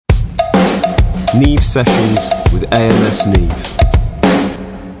Neve Sessions with AMS Neve.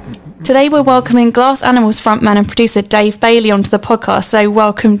 Today we're welcoming Glass Animals frontman and producer Dave Bailey onto the podcast. So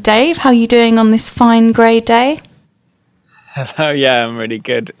welcome, Dave. How are you doing on this fine grey day? Hello, yeah, I'm really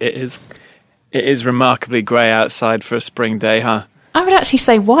good. It is remarkably grey outside for a spring day, huh? I would actually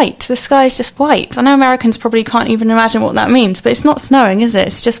say white. The sky is just white. I know Americans probably can't even imagine what that means, but it's not snowing, is it?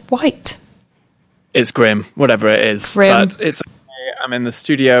 It's just white. It's grim, whatever it is. Grim. But it's. I'm in the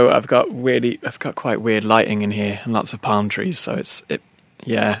studio. I've got quite weird lighting in here and lots of palm trees. So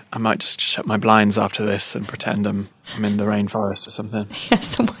yeah. I might just shut my blinds after this and pretend I'm in the rainforest or something. Yeah,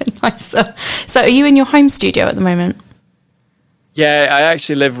 somewhere nicer. So, are you in your home studio at the moment? Yeah, I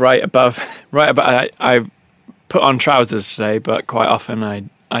actually live right above. I put on trousers today, but quite often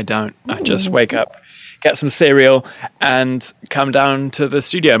I don't. Ooh. I just wake up, get some cereal, and come down to the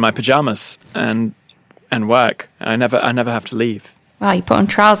studio in my pajamas and work. I never have to leave. Wow, you put on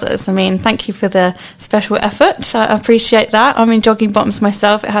trousers. I mean, thank you for the special effort. I appreciate that. I'm in jogging bottoms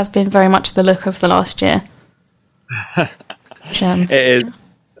myself. It has been very much the look of the last year. It is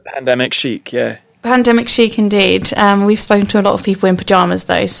pandemic chic, yeah. Pandemic chic indeed. We've spoken to a lot of people in pyjamas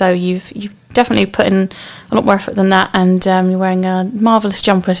though, so you've definitely put in a lot more effort than that, and you're wearing a marvellous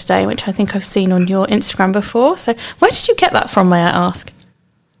jumper today, which I think I've seen on your Instagram before. So where did you get that from, may I ask?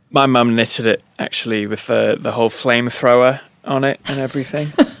 My mum knitted it, actually, with the whole flamethrower on it and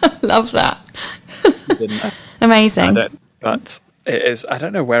everything. Love that. Amazing. But it is, I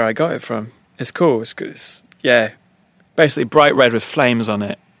don't know where I got it from. It's cool. It's good. It's, yeah, basically bright red with flames on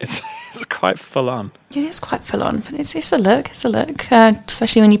it. It's quite full on. It is quite full on, but it's a look. It's a look,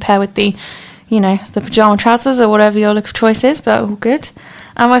 especially when you pair with the pajama trousers or whatever your look of choice is. But all good.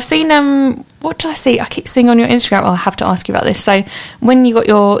 I've seen what did I see? I keep seeing on your Instagram. I'll have to ask you about this. So when you got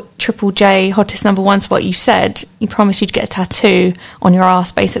your Triple J hottest #1 spot, you said you promised you'd get a tattoo on your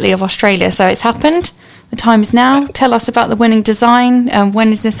ass, basically, of Australia. So it's happened. The time is now. Tell us about the winning design.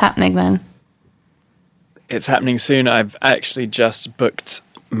 When is this happening then? It's happening soon. I've actually just booked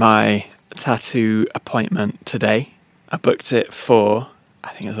my tattoo appointment today. I booked it for, I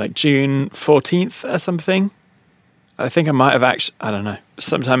think it was like June 14th or something. I think I might have actually, I don't know,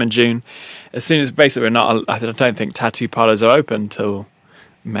 sometime in June. As soon as basically I don't think tattoo parlours are open till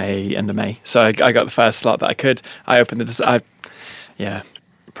end of May. So I got the first slot that I could. I opened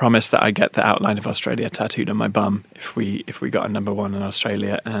promised that I'd get the outline of Australia tattooed on my bum if we got a #1 in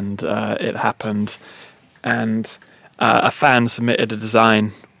Australia, and it happened. And a fan submitted a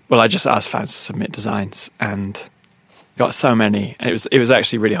design. Well, I just asked fans to submit designs and got so many. And it was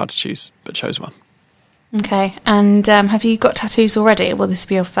actually really hard to choose, but chose one. Okay, and have you got tattoos already? Will this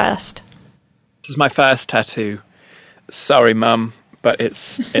be your first? This is my first tattoo. Sorry, Mum, but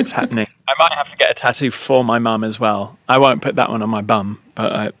it's happening. I might have to get a tattoo for my mum as well. I won't put that one on my bum,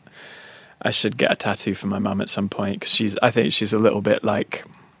 but I should get a tattoo for my mum at some point, because I think she's a little bit like,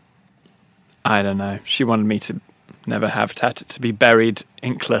 I don't know. She wanted me to never have to be buried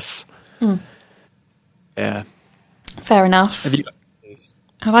inkless. Mm. Yeah. Fair enough. Have you?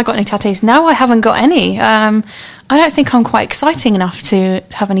 Have I got any tattoos? No, I haven't got any. I don't think I'm quite exciting enough to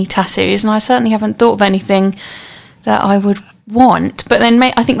have any tattoos, and I certainly haven't thought of anything that I would want. But then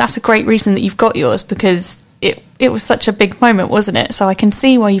I think that's a great reason that you've got yours, because it was such a big moment, wasn't it? So I can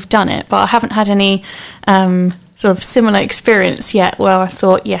see why you've done it, but I haven't had any sort of similar experience yet where I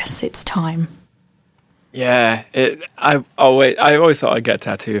thought, yes, it's time. Yeah, I always thought I'd get a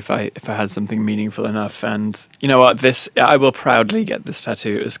tattoo if I had something meaningful enough, and you know what? I will proudly get this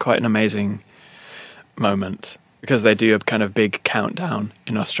tattoo. It was quite an amazing moment, because they do a kind of big countdown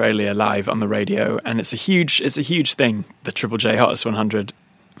in Australia live on the radio, and it's a huge thing. The Triple J Hottest 100.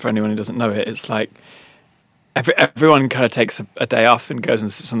 For anyone who doesn't know it, it's like everyone kind of takes a day off and goes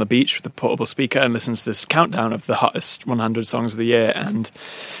and sits on the beach with a portable speaker and listens to this countdown of the hottest 100 songs of the year, and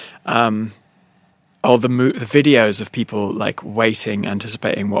all the videos of people like waiting,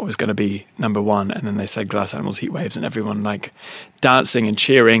 anticipating what was going to be #1, and then they said Glass Animals Heat Waves, and everyone like dancing and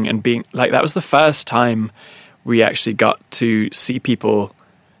cheering and being like, that was the first time we actually got to see people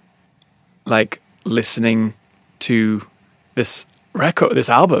like listening to this record, this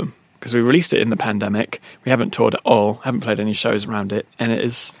album, because we released it in the pandemic. We haven't toured at all, haven't played any shows around it, and it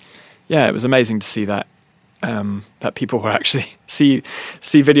was amazing to see that. That people were actually see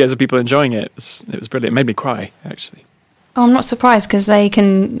videos of people enjoying it. It was brilliant. It made me cry, actually. Oh, I'm not surprised, because they've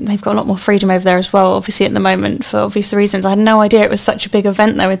got a lot more freedom over there as well, obviously, at the moment, for obvious reasons. I had no idea it was such a big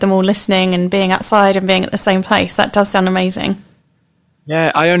event, though, with them all listening and being outside and being at the same place. That does sound amazing.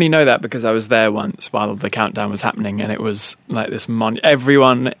 Yeah, I only know that because I was there once while the countdown was happening, and it was like this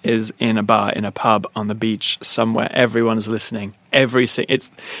everyone is in a bar, in a pub, on the beach, somewhere. Everyone's listening.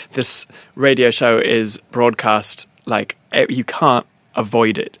 this radio show is broadcast, like, you can't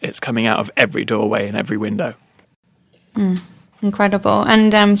avoid it. It's coming out of every doorway and every window. Incredible.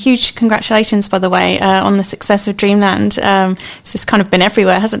 And huge congratulations, by the way, on the success of Dreamland. It's just kind of been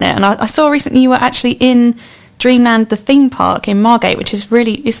everywhere, hasn't it? And I saw recently you were actually in Dreamland, the theme park in Margate, which is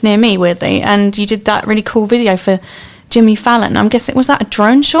it's near me, weirdly, and you did that really cool video for Jimmy Fallon. I'm guessing, was that a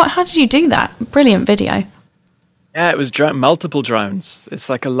drone shot? How did you do that? Brilliant video. Yeah, it was multiple drones. It's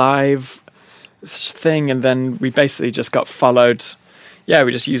like a live thing, and then we basically just got followed. Yeah,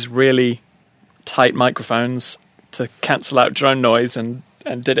 we just used really tight microphones to cancel out drone noise, and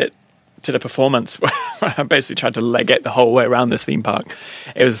did a performance where I basically tried to leg it the whole way around this theme park.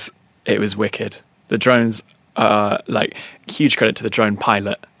 It was wicked. The drones are, like, huge credit to the drone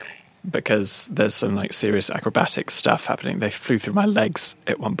pilot, because there's some, like, serious acrobatic stuff happening. They flew through my legs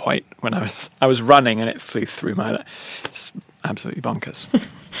at one point when I was running, and it flew through my legs. It's absolutely bonkers.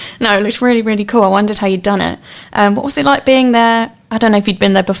 No, it looked really, really cool. I wondered how you'd done it. What was it like being there? I don't know if you'd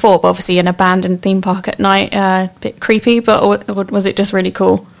been there before, but obviously an abandoned theme park at night, a bit creepy, but or was it just really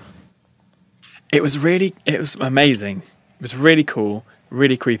cool? It was amazing. It was really cool,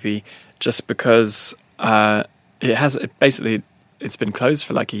 really creepy, just because it's been closed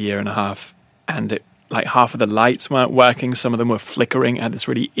for like a year and a half, and half of the lights weren't working. Some of them were flickering. It had this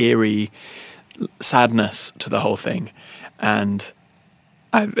really eerie sadness to the whole thing, and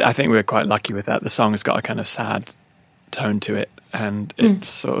I think we were quite lucky with that. The song's got a kind of sad tone to it, and it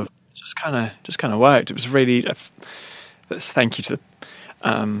sort of just kind of worked. It was really thank you to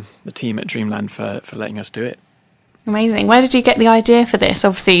the team at Dreamland for letting us do it. Amazing. Where did you get the idea for this?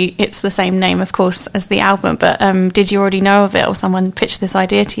 Obviously, it's the same name, of course, as the album, but did you already know of it, or someone pitched this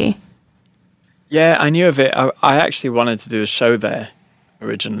idea to you? Yeah, I knew of it. I actually wanted to do a show there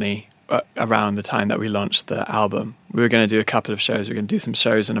originally, around the time that we launched the album. We were going to do a couple of shows. We were going to do some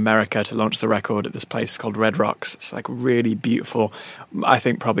shows in America to launch the record at this place called Red Rocks. It's like really beautiful. I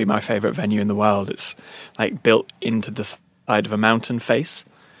think probably my favourite venue in the world. It's like built into the side of a mountain face,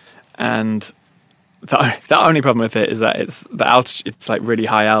 and the only problem with it is that it's like really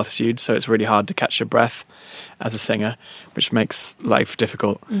high altitude, so it's really hard to catch your breath as a singer, which makes life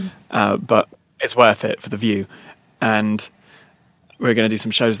difficult. But it's worth it for the view. And we're going to do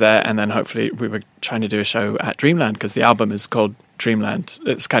some shows there, and then hopefully we were trying to do a show at Dreamland, because the album is called Dreamland.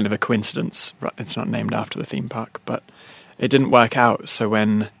 It's kind of a coincidence. It's not named after the theme park, but it didn't work out. So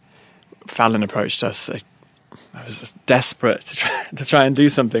when Fallon approached us, I was just desperate to try and do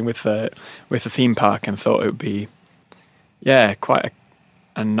something with the theme park, and thought it would be, quite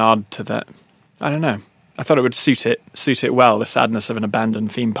a nod to that. I don't know. I thought it would suit it well, the sadness of an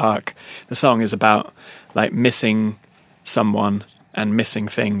abandoned theme park. The song is about like missing someone and missing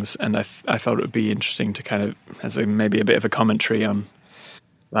things, and I thought it would be interesting to kind of, as maybe a bit of a commentary on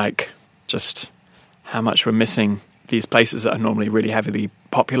like just how much we're missing these places that are normally really heavily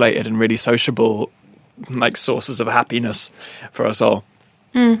populated and really sociable, like sources of happiness for us all.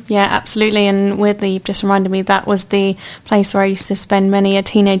 Yeah, absolutely. And weirdly, you've just reminded me that was the place where I used to spend many a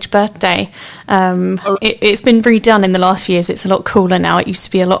teenage birthday. It's been redone in the last few years. It's a lot cooler now. It used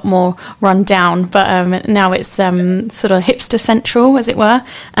to be a lot more run down, but now it's sort of hipster central, as it were.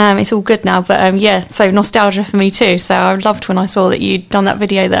 It's all good now, but so nostalgia for me too. So I loved when I saw that you'd done that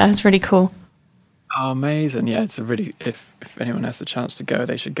video there. It's really cool. Oh, amazing. Yeah, it's a really, if anyone has the chance to go,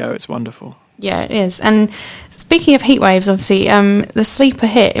 they should go. It's wonderful. Yeah, it is. And speaking of heatwaves, obviously, the Sleeper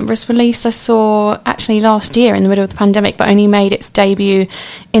hit, it was released, I saw, actually last year in the middle of the pandemic, but only made its debut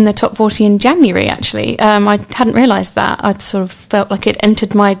in the top 40 in January, actually. I hadn't realised that. I'd sort of felt like it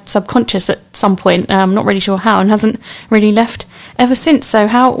entered my subconscious at some point. I'm not really sure how, and hasn't really left ever since. So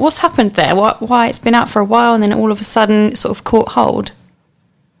what's happened there? Why it's been out for a while and then all of a sudden it sort of caught hold?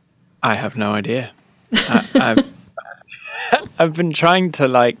 I have no idea. I've been trying to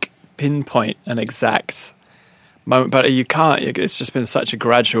like pinpoint an exact moment, but you can't. It's just been such a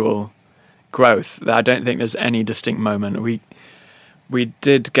gradual growth that I don't think there's any distinct moment. We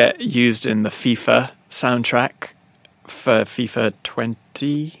did get used in the FIFA soundtrack for FIFA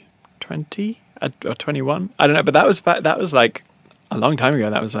 2020 or 21. I don't know, but that was like a long time ago.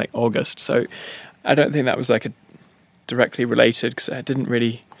 That was like August, so I don't think that was like a directly related, because I didn't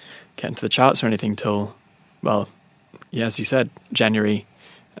really get into the charts or anything till, well, yeah, as you said, January,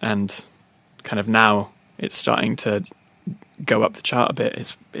 and kind of now it's starting to go up the chart a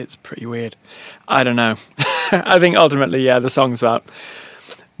bit. It's pretty weird. I don't know. I think ultimately, the song's about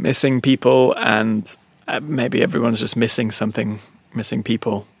missing people, and maybe everyone's just missing something, missing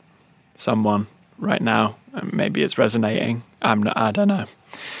people, someone right now. Maybe it's resonating. I don't know.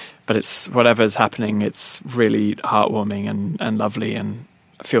 but it's whatever's happening, it's really heartwarming and lovely, and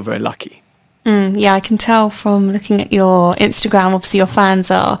I feel very lucky. Yeah, I can tell from looking at your Instagram. Obviously, your fans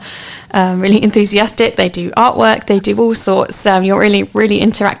are really enthusiastic. They do artwork. They do all sorts. You're really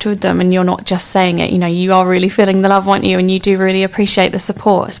interact with them, and you're not just saying it. You know, you are really feeling the love, aren't you? And you do really appreciate the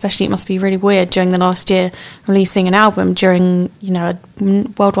support. Especially, it must be really weird during the last year releasing an album during, you know, a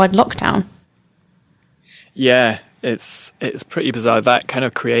worldwide lockdown. Yeah, it's pretty bizarre. That kind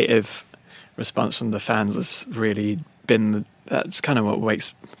of creative response from the fans has really been. That's kind of what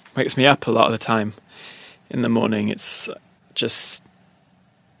wakes me up a lot of the time in the morning. It's just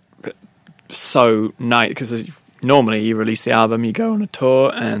so nice because normally you release the album, you go on a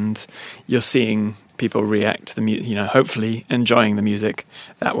tour, and you're seeing people react to the music, you know, hopefully enjoying the music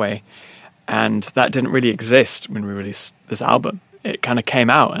that way. And that didn't really exist when we released this album. It kind of came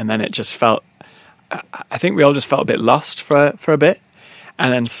out, and then it just felt, I think we all just felt a bit lost for a bit.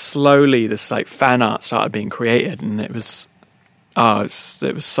 And then slowly this like fan art started being created, and it was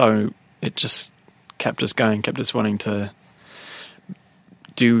it just kept us going, kept us wanting to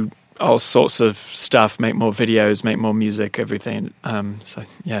do all sorts of stuff, make more videos, make more music, everything. So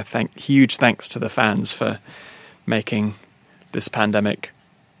yeah, huge thanks to the fans for making this pandemic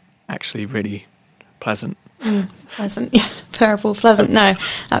actually really pleasant. Pleasant, yeah, bearable, pleasant. No,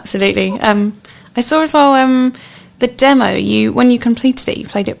 absolutely. I saw as well the demo. When you completed it, you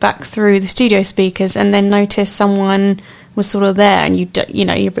played it back through the studio speakers, and then noticed someone was sort of there, and you're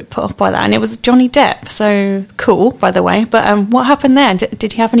a bit put off by that, and it was Johnny Depp. So cool, by the way. But what happened there?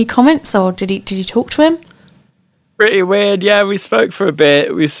 Did he have any comments, or did you talk to him? Pretty weird. Yeah, we spoke for a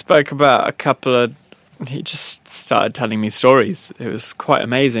bit. We spoke about a couple of. He just started telling me stories. It was quite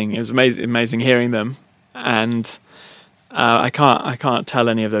amazing. It was amazing hearing them, and I can't tell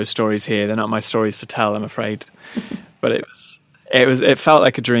any of those stories here. They're not my stories to tell, I'm afraid. But it felt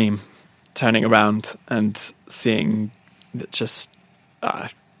like a dream, turning around and seeing that. Just I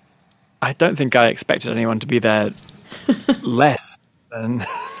don't think I expected anyone to be there less than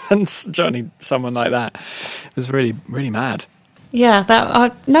someone like that. It was really, really mad. Yeah,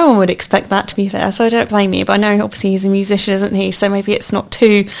 no one would expect that, to be fair, so I don't blame you. But I know obviously he's a musician, isn't he? So maybe it's not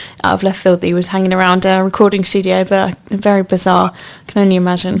too out of left field that he was hanging around a recording studio, but very bizarre. I can only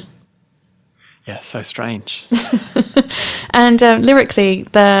imagine. Yeah, so strange. And lyrically,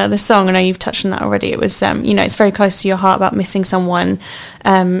 the song, I know you've touched on that already, it was, it's very close to your heart about missing someone,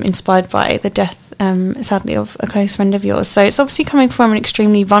 inspired by the death, sadly, of a close friend of yours. So it's obviously coming from an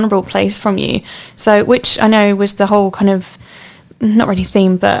extremely vulnerable place from you, so which I know was the whole kind of, not really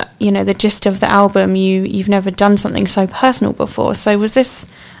theme, but, the gist of the album. You've never done something so personal before. So was this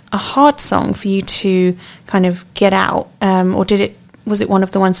a hard song for you to kind of get out, or was it one of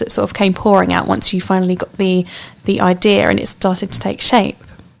the ones that sort of came pouring out once you finally got the idea and it started to take shape?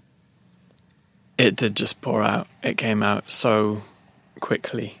 It did just pour out. It came out so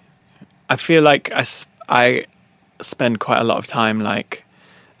quickly. I feel like I spend quite a lot of time like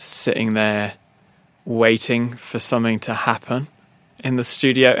sitting there waiting for something to happen in the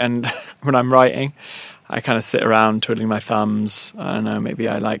studio, and when I'm writing, I kind of sit around twiddling my thumbs. I don't know, maybe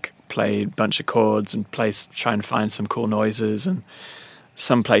I like play a bunch of chords and try and find some cool noises and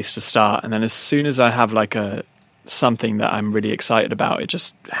some place to start, and then as soon as I have like something that I'm really excited about, it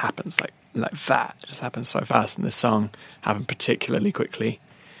just happens like that. It just happens so fast, and this song happened particularly quickly.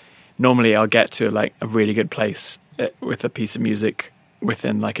 Normally I'll get to like a really good place with a piece of music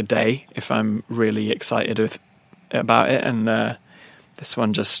within like a day if I'm really excited about it, and this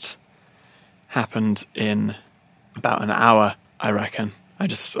one just happened in about an hour, I reckon. I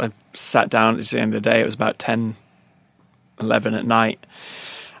sat down at the end of the day. It was about 10, 11 at night.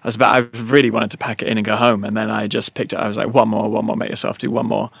 I really wanted to pack it in and go home, and then I just picked it. I was like, one more, make yourself do one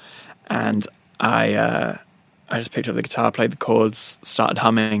more. And I just picked up the guitar, played the chords, started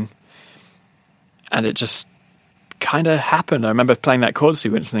humming, and it just kind of happened. I remember playing that chord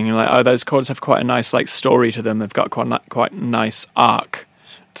sequence and thinking like, oh, those chords have quite a nice like story to them. They've got quite a nice arc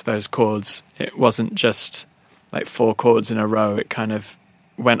to those chords. It wasn't just like 4 chords in a row. It kind of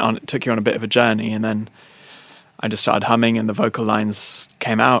it took you on a bit of a journey, and then I just started humming and the vocal lines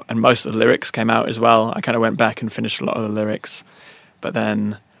came out, and most of the lyrics came out as well. I kind of went back and finished a lot of the lyrics, but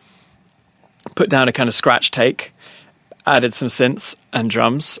then put down a kind of scratch take, added some synths and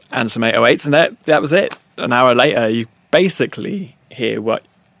drums and some 808s, and that was it. An hour later, you basically hear what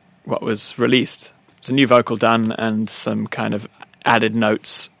was released. There's a new vocal done and some kind of added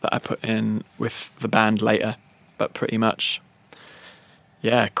notes that I put in with the band later, but pretty much,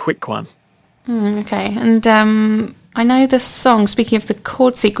 yeah, quick one. Okay, and I know the song, speaking of the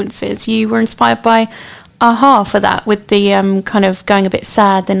chord sequences, you were inspired by aha for that, with the kind of going a bit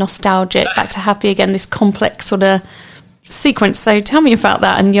sad, then nostalgic, back to happy again, this complex sort of sequence. So tell me about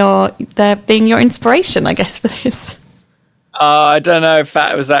that and there being your inspiration, I guess, for this. I don't know if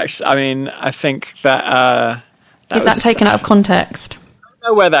that was actually, I mean, I think that... Is that taken out of context? I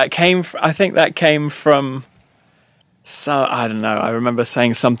don't know where that came from. I think that came from... So I don't know. I remember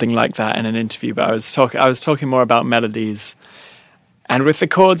saying something like that in an interview, but I was talking more about melodies, and with the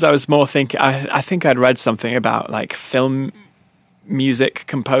chords, I was more thinking. I think I'd read something about like film music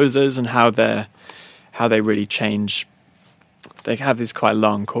composers and how they really change. They have these quite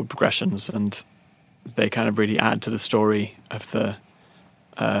long chord progressions, and they kind of really add to the story of the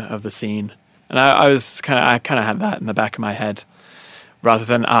scene. And I kind of had that in the back of my head, rather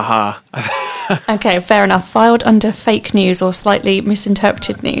than aha. Okay, fair enough. Filed under fake news or slightly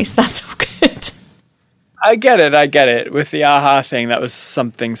misinterpreted news. That's all good. I get it. With the aha thing, that was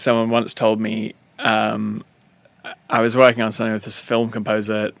something someone once told me. I was working on something with this film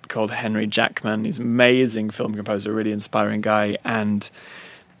composer called Henry Jackman. He's an amazing film composer, really inspiring guy. And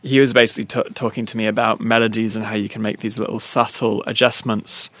he was basically talking to me about melodies and how you can make these little subtle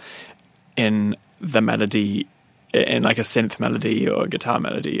adjustments in the melody, in like a synth melody or a guitar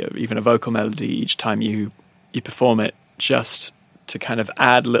melody or even a vocal melody each time you perform it, just to kind of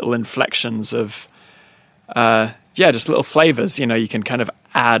add little inflections of just little flavors. You know, you can kind of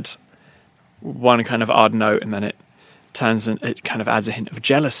add one kind of odd note and then it kind of adds a hint of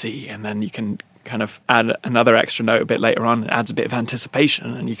jealousy, and then you can kind of add another extra note a bit later on. It adds a bit of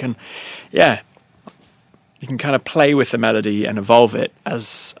anticipation, and you can kind of play with the melody and evolve it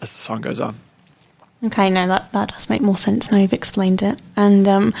as the song goes on. Okay, no, that does make more sense now you've explained it. And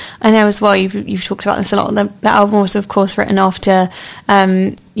I know as well, you've talked about this a lot. The album was, of course, written after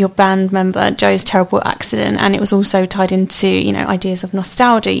your band member Joe's terrible accident, and it was also tied into, ideas of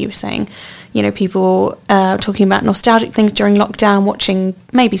nostalgia. You were saying, people talking about nostalgic things during lockdown, watching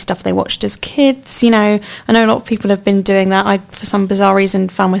maybe stuff they watched as kids. I know a lot of people have been doing that. I, for some bizarre reason,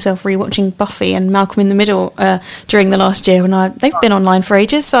 found myself rewatching Buffy and Malcolm in the Middle during the last year, and they've been online for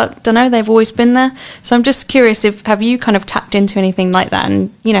ages, so I don't know, they've always been there. So I'm just curious, have you kind of tapped into anything like that,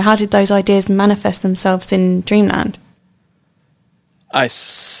 and how did those ideas manifest themselves in Dreamland? I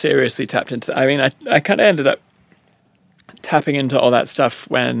seriously tapped into that. I mean, I kind of ended up tapping into all that stuff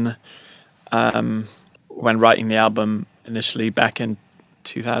when writing the album initially back in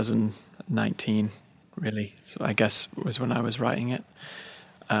 2019, really. So I guess was when I was writing it.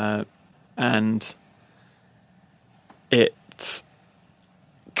 And it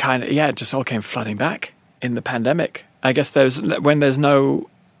kind of, it just all came flooding back in the pandemic. I guess there's nothing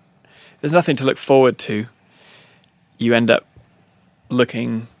to look forward to, you end up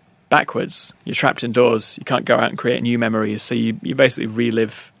looking backwards. You're trapped indoors. You can't go out and create new memories. So you basically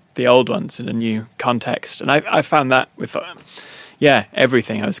relive the old ones in a new context. And I found that with,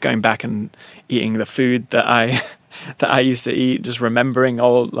 everything. I was going back and eating the food that I used to eat, just remembering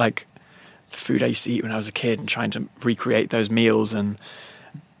all like the food I used to eat when I was a kid and trying to recreate those meals. And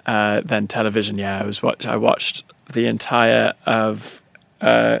then television. I watched the entire of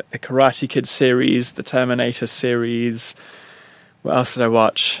the Karate Kid series, the Terminator series. What else did I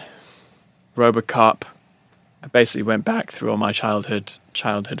watch? RoboCop. I basically went back through all my childhood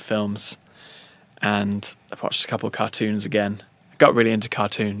films, and I watched a couple of cartoons again. I got really into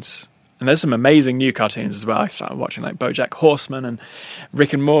cartoons, and there's some amazing new cartoons as well. I started watching like BoJack Horseman and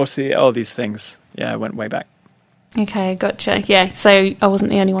Rick and Morty, all these things. I went way back. Okay, gotcha. Yeah, so I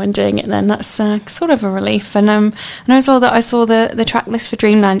wasn't the only one doing it then. That's sort of a relief. And I know as well that I saw the track list for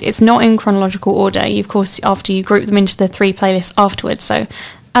Dreamland. It's not in chronological order. Of course, after you group them into the 3 playlists afterwards. So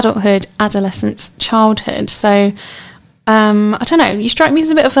adulthood, adolescence, childhood. So I don't know. You strike me as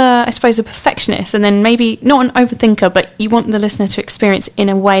a bit of a perfectionist, and then maybe not an overthinker, but you want the listener to experience it in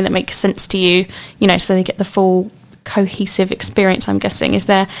a way that makes sense to you, so they get the full cohesive experience, I'm guessing. Is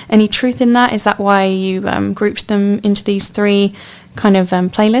there any truth in that? Is that why you grouped them into these 3 kind of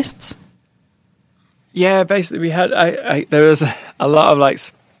playlists? Yeah, basically we had there was a lot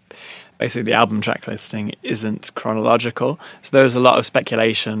of basically the album track listing isn't chronological, so there was a lot of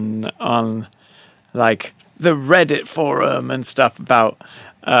speculation on like the Reddit forum and stuff about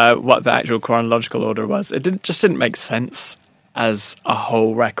what the actual chronological order was. It didn't make sense as a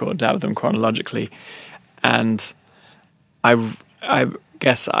whole record to have them chronologically, and I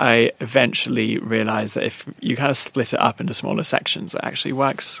guess I eventually realized that if you kind of split it up into smaller sections, it actually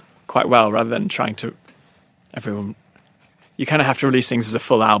works quite well, rather than trying to you kind of have to release things as a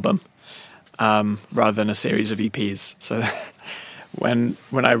full album rather than a series of EPs. So when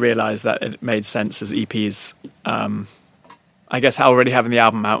I realized that it made sense as EPs, I guess already having the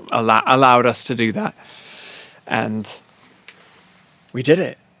album out allowed us to do that. and we did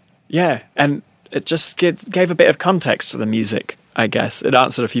it. Yeah, and it just gave a bit of context to the music, I guess. It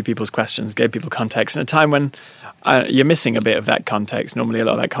answered a few people's questions, gave people context in a time when you're missing a bit of that context. Normally a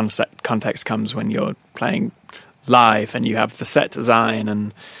lot of that context comes when you're playing live and you have the set design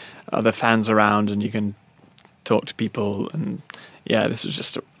and other fans around and you can talk to people. And yeah, this was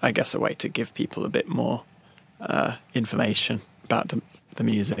just, I guess, a way to give people a bit more information about the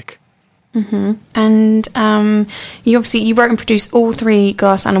music. Mm-hmm. And you wrote and produced all 3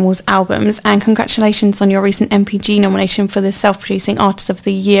 Glass Animals albums, and congratulations on your recent MPG nomination for the Self-Producing Artist of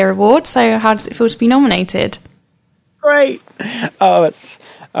the Year award. So how does it feel to be nominated? Great. Oh, it's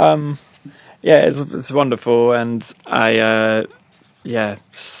it's wonderful, and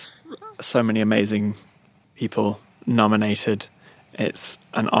so many amazing people nominated. It's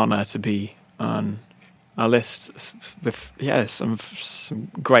an honor to be on our list with some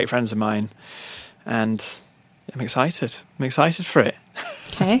great friends of mine, and I'm excited for it.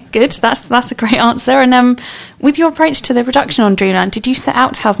 Okay, good. That's a great answer. And with your approach to the production on Dreamland, did you set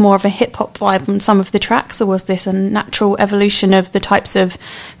out to have more of a hip-hop vibe on some of the tracks, or was this a natural evolution of the types of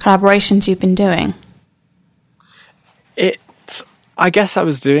collaborations you've been doing? I guess I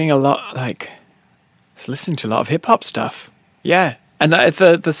was doing a lot, listening to a lot of hip-hop stuff. Yeah. And the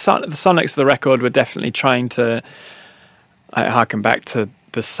sonics of the record were definitely trying to harken back to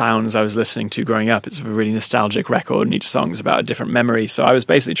the sounds I was listening to growing up. It's a really nostalgic record, and each song's about a different memory. So I was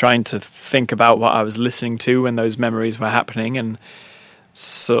basically trying to think about what I was listening to when those memories were happening and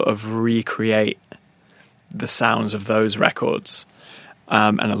sort of recreate the sounds of those records.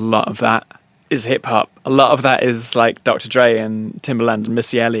 And a lot of that is hip-hop. A lot of that is like Dr. Dre and Timbaland and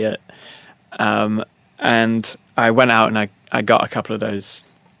Missy Elliott. And I went out and I got a couple of those,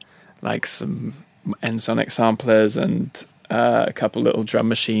 like some Ensoniq samplers and a couple little drum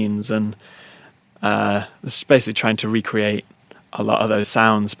machines, and was basically trying to recreate a lot of those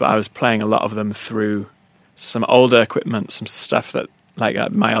sounds, but I was playing a lot of them through some older equipment, some stuff that,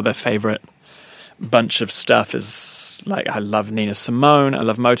 my other favorite bunch of stuff is, I love Nina Simone, I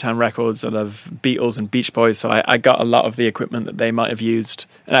love Motown Records, I love Beatles and Beach Boys, so I got a lot of the equipment that they might have used,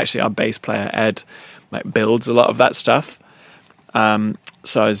 and actually our bass player, Ed, builds a lot of that stuff.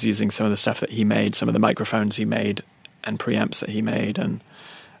 So I was using some of the stuff that he made, some of the microphones he made, and preamps that he made, and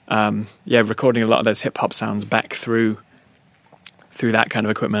recording a lot of those hip hop sounds back through that kind of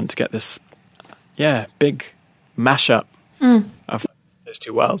equipment to get this big mashup of those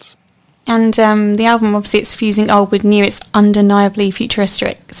two worlds. And the album, obviously, it's fusing old with new. It's undeniably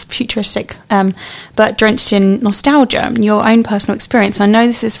futuristic, but drenched in nostalgia and your own personal experience. I know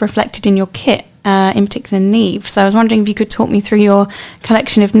this is reflected in your kit, in particular Neve. So I was wondering if you could talk me through your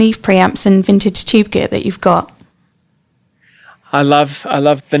collection of Neve preamps and vintage tube gear that you've got. I love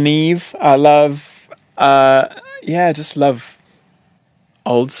the Neve. I love, just love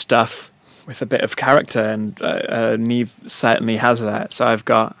old stuff with a bit of character, and Neve certainly has that. So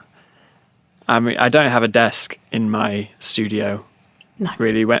I don't have a desk in my studio. No.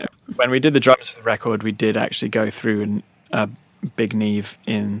 Really. When we did the drums for the record, we did actually go through a big Neve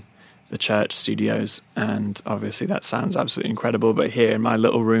in the church studios, and obviously that sounds absolutely incredible. But here in my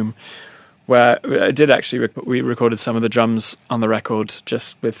little room, where I did actually, we recorded some of the drums on the record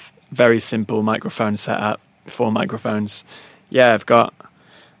just with very simple microphone setup, 4 microphones. Yeah, I've got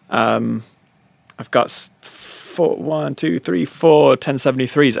 4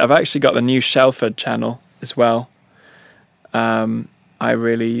 1073s. I've actually got the new Shelford channel as well. I've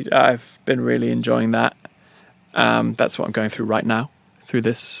been really enjoying that. That's what I'm going through right now through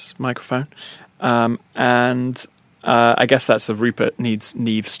this microphone. And I guess that's the Rupert needs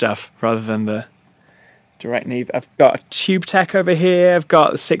Neve stuff rather than the direct Neve. I've got a Tube Tech over here. I've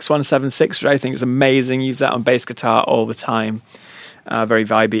got the 6176, which I think is amazing. Use that on bass guitar all the time. Very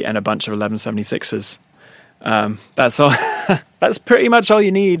vibey, and a bunch of 1176s. That's all. That's pretty much all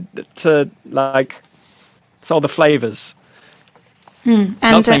you need to it's all the flavors. And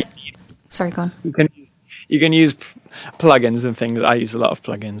sorry, go on. You can use plugins and things. I use a lot of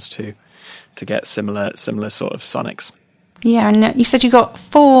plugins to get similar sort of sonics. Yeah, and you said you got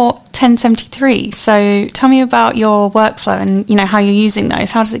 4 1073s. So tell me about your workflow and how you're using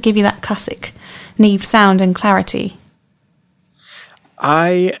those. How does it give you that classic Neve sound and clarity?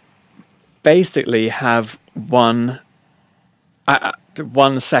 I basically have one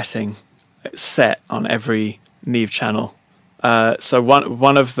setting set on every Neve channel. So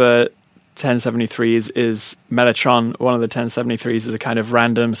one of the 1073s is Mellotron. One of the 1073s is a kind of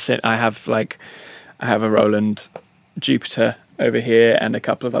random synth. I have a Roland Jupiter over here and a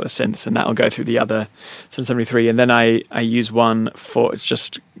couple of other synths, and that'll go through the other 1073. And then I use one for, it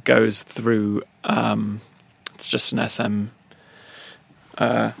just goes through to It's just an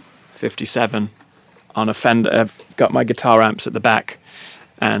SM57 on a Fender. I've got my guitar amps at the back,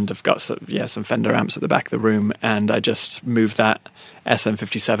 and I've got some Fender amps at the back of the room, and I just move that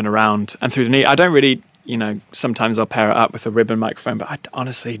SM57 around and through the knee. I don't really, sometimes I'll pair it up with a ribbon microphone, but I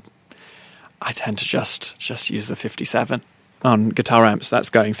tend to just use the 57 on guitar amps.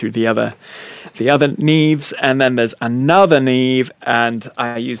 That's going through the other Neves, and then there's another Neve, and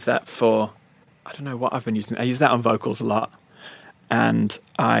I use that for, I don't know what I've been using. I use that on vocals a lot, and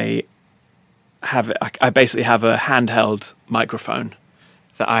I basically have a handheld microphone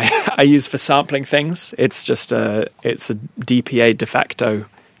that I use for sampling things. It's a DPA de facto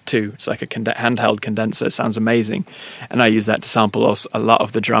 2. It's like a handheld condenser. It sounds amazing, and I use that to sample a lot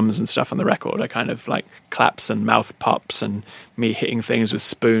of the drums and stuff on the record. I kind of like claps and mouth pops and me hitting things with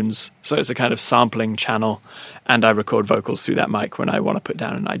spoons. So it's a kind of sampling channel, and I record vocals through that mic when I want to put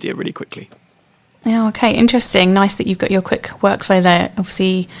down an idea really quickly. Yeah, okay, interesting. Nice that you've got your quick workflow there.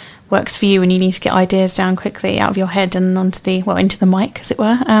 Obviously works for you when you need to get ideas down quickly out of your head and into the mic, as it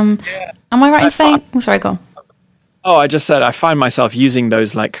were. Am I right in saying... Oh, sorry, go on. Oh, I just said I find myself using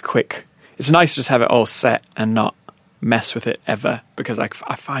those like quick... It's nice to just have it all set and not mess with it ever, because I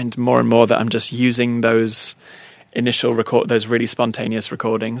find more and more that I'm just using those those really spontaneous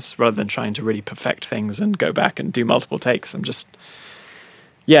recordings rather than trying to really perfect things and go back and do multiple takes. I'm just...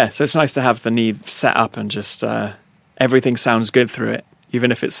 Yeah, so it's nice to have the Neve set up and just everything sounds good through it,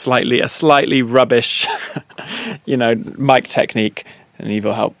 even if it's a slightly rubbish, mic technique. And Neve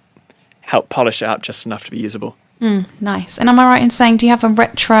will help polish it up just enough to be usable. Nice. And am I right in saying, do you have a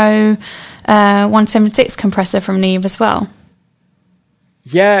retro 176 compressor from Neve as well?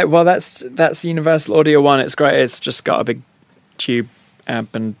 Yeah, well, that's the Universal Audio one. It's great. It's just got a big tube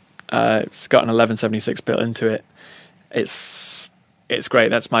amp, and it's got an 1176 built into it. It's great.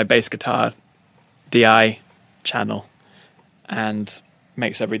 That's my bass guitar DI channel, and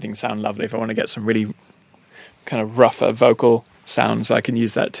makes everything sound lovely. If I want to get some really kind of rougher vocal sounds, I can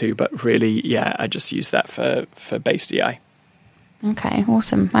use that too. But really, yeah, I just use that for bass DI. Okay,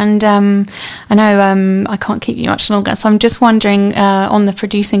 awesome. And I know I can't keep you much longer, so I'm just wondering, on the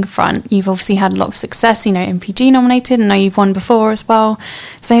producing front, you've obviously had a lot of success, MPG nominated, and I know you've won before as well.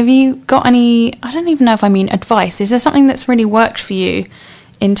 So have you got any, I don't even know if I mean advice, is there something that's really worked for you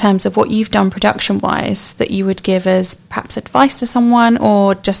in terms of what you've done production-wise that you would give as perhaps advice to someone,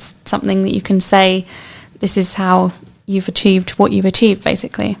 or just something that you can say, this is how you've achieved what you've achieved,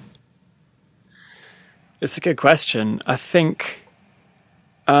 basically? It's a good question. I think...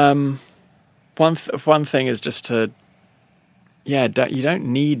 one thing is just to, you don't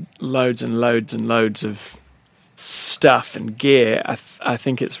need loads and loads and loads of stuff and gear. I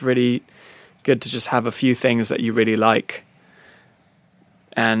think it's really good to just have a few things that you really like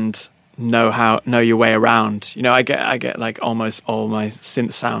and know your way around. I get like almost all my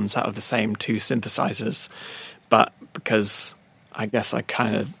synth sounds out of the same 2 synthesizers, but because I guess I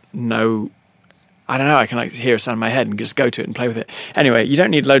kind of know, I don't know, I can like hear a sound in my head and just go to it and play with it. Anyway, you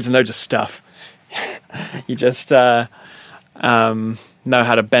don't need loads and loads of stuff. You just know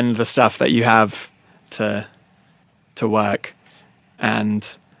how to bend the stuff that you have to work,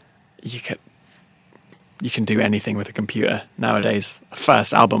 and you can do anything with a computer nowadays. The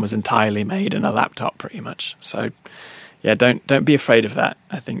first album was entirely made in a laptop, pretty much. So, yeah, don't be afraid of that.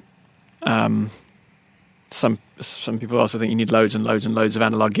 I think some people also think you need loads and loads and loads of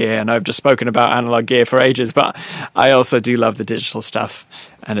analog gear, and I've just spoken about analog gear for ages, but I also do love the digital stuff,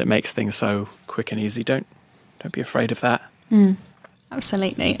 and it makes things so quick and easy. Don't be afraid of that.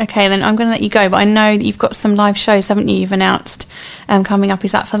 Absolutely. Okay, then I'm going to let you go, but I know that you've got some live shows, haven't you? You've announced coming up.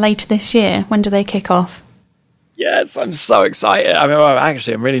 Is that for later this year? When do they kick off? Yes, I'm so excited. I mean, well,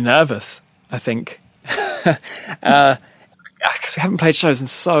 actually, I'm really nervous, I think. I haven't played shows in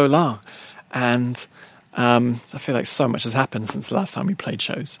so long, and I feel like so much has happened since the last time we played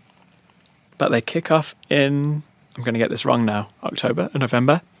shows. But they kick off in, I'm going to get this wrong now, October or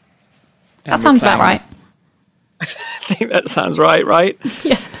November. That sounds about right. I think that sounds right?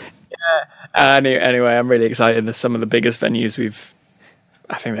 Yeah. Anyway, I'm really excited. There's some of the biggest venues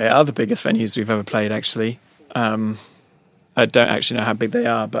I think they are the biggest venues we've ever played, actually. I don't actually know how big they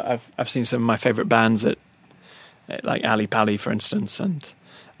are, but I've seen some of my favourite bands at like Ali Pali, for instance, and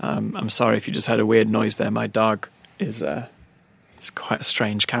I'm sorry if you just heard a weird noise there. My dog is quite a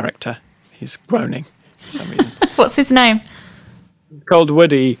strange character. He's groaning for some reason. What's his name? It's called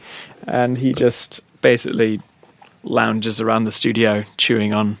Woody, and he just basically lounges around the studio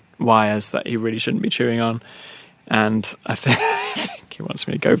chewing on wires that he really shouldn't be chewing on. And I think he wants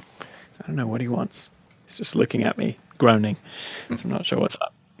me to go. I don't know what he wants. He's just looking at me, groaning. So I'm not sure what's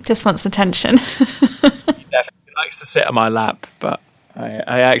up. Just wants attention. Definitely. likes to sit on my lap, but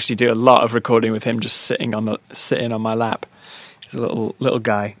I actually do a lot of recording with him just sitting on my lap. He's a little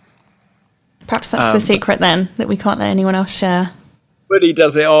guy. Perhaps that's the secret then, that we can't let anyone else share. But he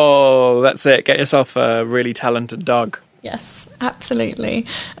does it all. That's it. Get yourself a really talented dog. Yes, absolutely.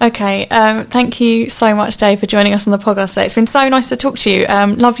 Okay, thank you so much, Dave, for joining us on the podcast today. It's been so nice to talk to you.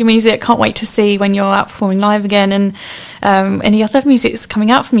 Love your music. Can't wait to see when you're out performing live again, and any other music that's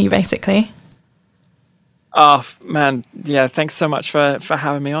coming out from you, basically. Oh, man. Yeah, thanks so much for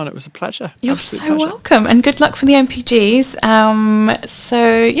having me on. It was a pleasure. You're so welcome. And good luck for the MPGs.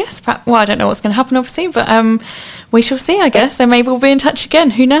 So, yes, well, I don't know what's going to happen, obviously, but we shall see, I guess. And maybe we'll be in touch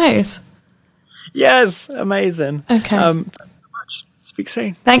again. Who knows? Yes, amazing. Okay. Thanks so much. Speak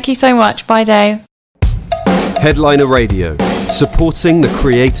soon. Thank you so much. Bye, Dave. Headliner Radio, supporting the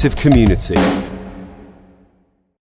creative community.